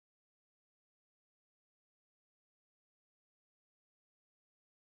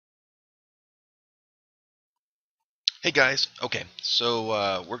Hey guys, okay,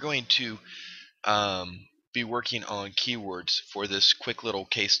 so we're going to be working on keywords for this quick little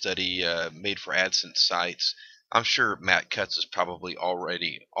case study made for AdSense sites. I'm sure Matt Cutts is probably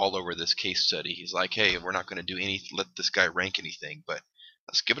already all over this case study. He's like, hey, we're not going to do let this guy rank anything, but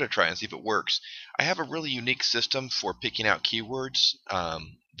let's give it a try and see if it works. I have a really unique system for picking out keywords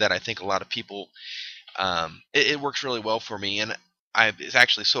that I think a lot of people it works really well for me, and it's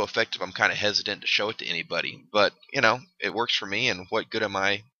actually so effective. I'm kind of hesitant to show it to anybody, but it works for me. And what good am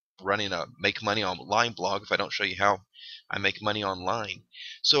I running a make money online blog if I don't show you how I make money online?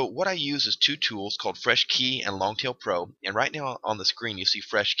 So what I use is two tools called FreshKey and Longtail Pro. And right now on the screen you see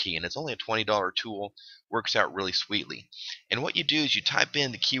FreshKey, and it's only a $20 tool. Works out really sweetly. And what you do is you type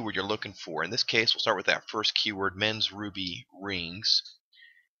in the keyword you're looking for. In this case, we'll start with that first keyword, men's ruby rings,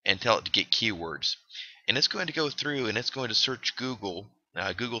 and tell it to get keywords. And it's going to go through and it's going to search Google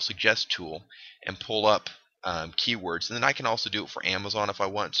Suggest tool, and pull up keywords. And then I can also do it for Amazon if I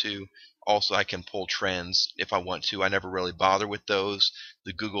want to. Also, I can pull trends if I want to. I never really bother with those.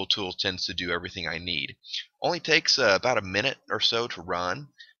 The Google tool tends to do everything I need. Only takes about a minute or so to run.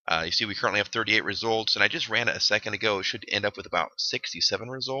 You see we currently have 38 results, and I just ran it a second ago. It should end up with about 67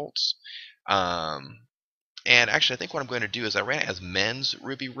 results. Um, and actually, I think what I'm going to do is I ran it as men's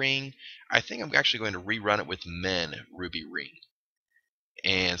ruby ring. I think I'm actually going to rerun it with men ruby ring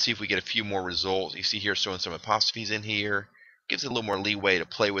and see if we get a few more results. You see here showing some apostrophes in here. Gives it a little more leeway to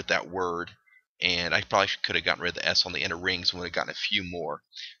play with that word. And I probably could have gotten rid of the S on the end of rings and would have gotten a few more.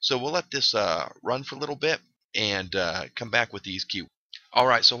 So we'll let this run for a little bit and come back with these keywords.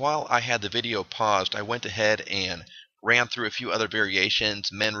 Alright, so while I had the video paused, I went ahead and ran through a few other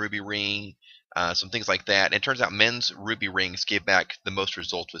variations, men ruby ring, some things like that. And it turns out men's ruby rings gave back the most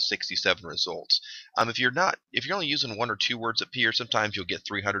results with 67 results. If you're only using one or two words up here, sometimes you'll get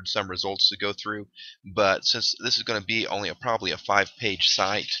 300 some results to go through. But since this is going to be only probably a 5-page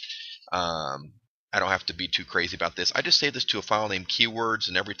site, I don't have to be too crazy about this. I just save this to a file named keywords,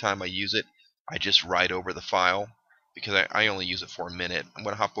 and every time I use it, I just write over the file because I only use it for a minute. I'm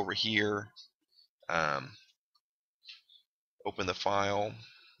going to hop over here, open the file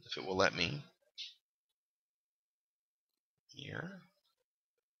if it will let me. Here.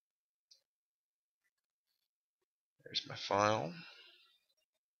 There's my file.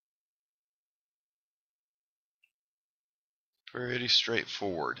 Pretty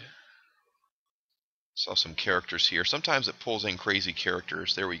straightforward. Saw some characters here. Sometimes it pulls in crazy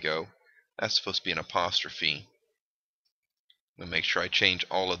characters. There we go. That's supposed to be an apostrophe. I'm going to make sure I change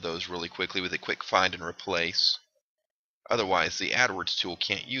all of those really quickly with a quick find and replace. Otherwise, the AdWords tool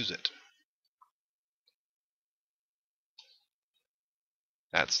can't use it.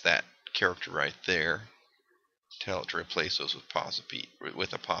 That's that character right there. Tell it to replace those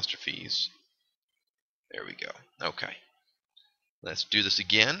with apostrophes. There we go. Okay. Let's do this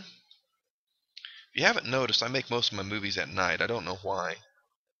again. If you haven't noticed, I make most of my movies at night. I don't know why.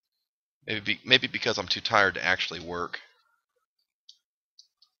 Maybe because I'm too tired to actually work.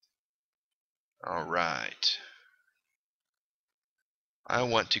 Alright. I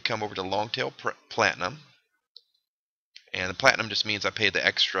want to come over to Longtail Platinum. And the Platinum just means I pay the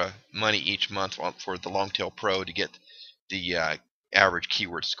extra money each month for the Longtail Pro to get the average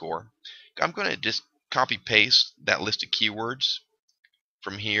keyword score. I'm going to just copy paste that list of keywords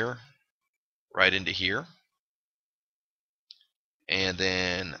from here right into here. And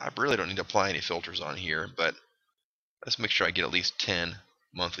then I really don't need to apply any filters on here, but let's make sure I get at least 10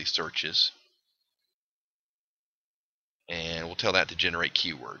 monthly searches. And we'll tell that to generate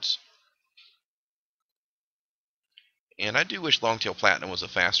keywords. And I do wish Longtail Platinum was a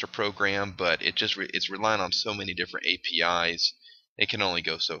faster program, but it's relying on so many different APIs. It can only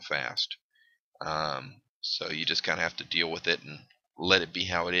go so fast. So you just kind of have to deal with it and let it be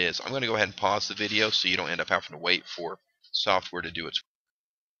how it is. I'm going to go ahead and pause the video so you don't end up having to wait for software to do its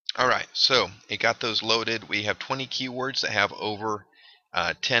work. Alright, so it got those loaded. We have 20 keywords that have over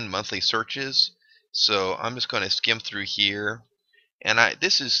 10 monthly searches. So I'm just going to skim through here. And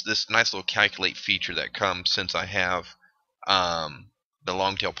this is this nice little calculate feature that comes since I have the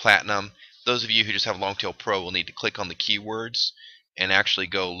Longtail Platinum. Those of you who just have Longtail Pro will need to click on the keywords and actually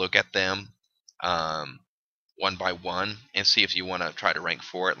go look at them one by one and see if you want to try to rank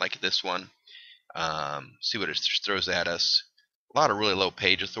for it, like this one. See what it throws at us. A lot of really low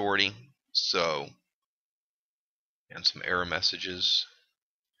page authority, and some error messages.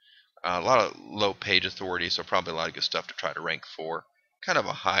 A lot of low page authority, so probably a lot of good stuff to try to rank for. Kind of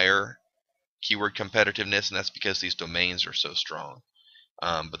a higher keyword competitiveness, and that's because these domains are so strong.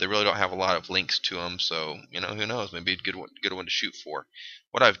 but they really don't have a lot of links to them. So who knows? Maybe a good one to shoot for.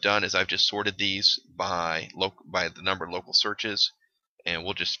 What I've done is I've just sorted these by the number of local searches, and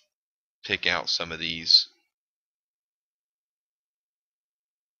we'll just pick out some of these.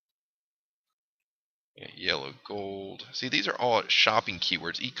 Yeah, yellow gold. See, these are all shopping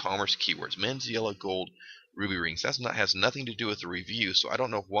keywords, e-commerce keywords. Men's yellow gold ruby rings. Has nothing to do with the review, so I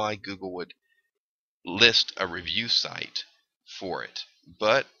don't know why Google would list a review site for it.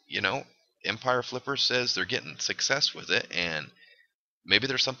 But Empire Flipper says they're getting success with it, and maybe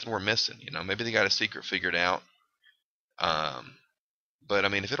there's something we're missing. Maybe they got a secret figured out. But I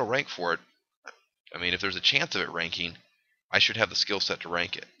mean, if it'll rank for it, I mean, if there's a chance of it ranking, I should have the skill set to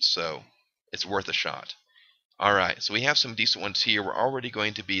rank it. So it's worth a shot. All right, so we have some decent ones here. We're already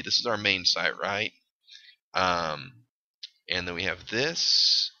going to be, this is our main site, right? And then we have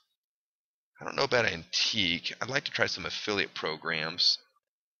this. I don't know about antique. I'd like to try some affiliate programs.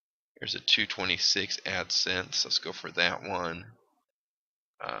 There's a 226 AdSense. Let's go for that one.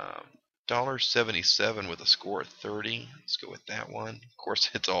 $1.77 with a score of 30. Let's go with that one. Of course,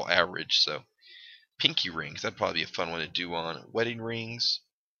 it's all average, so pinky rings. That'd probably be a fun one to do on. Wedding rings.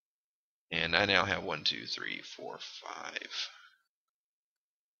 And I now have 1, 2, 3, 4, 5.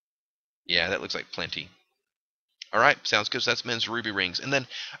 Yeah, that looks like plenty. All right, sounds good. So that's men's ruby rings. And then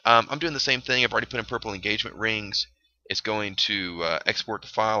I'm doing the same thing. I've already put in purple engagement rings. It's going to export the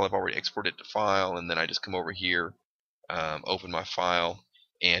file. I've already exported it to file, and then I just come over here, open my file,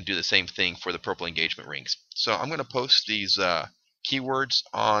 and do the same thing for the purple engagement rings. So I'm going to post these keywords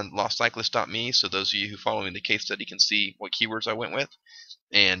on lostcyclist.me, so those of you who follow me in the case study can see what keywords I went with,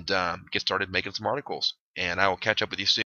 and get started making some articles. And I will catch up with you soon.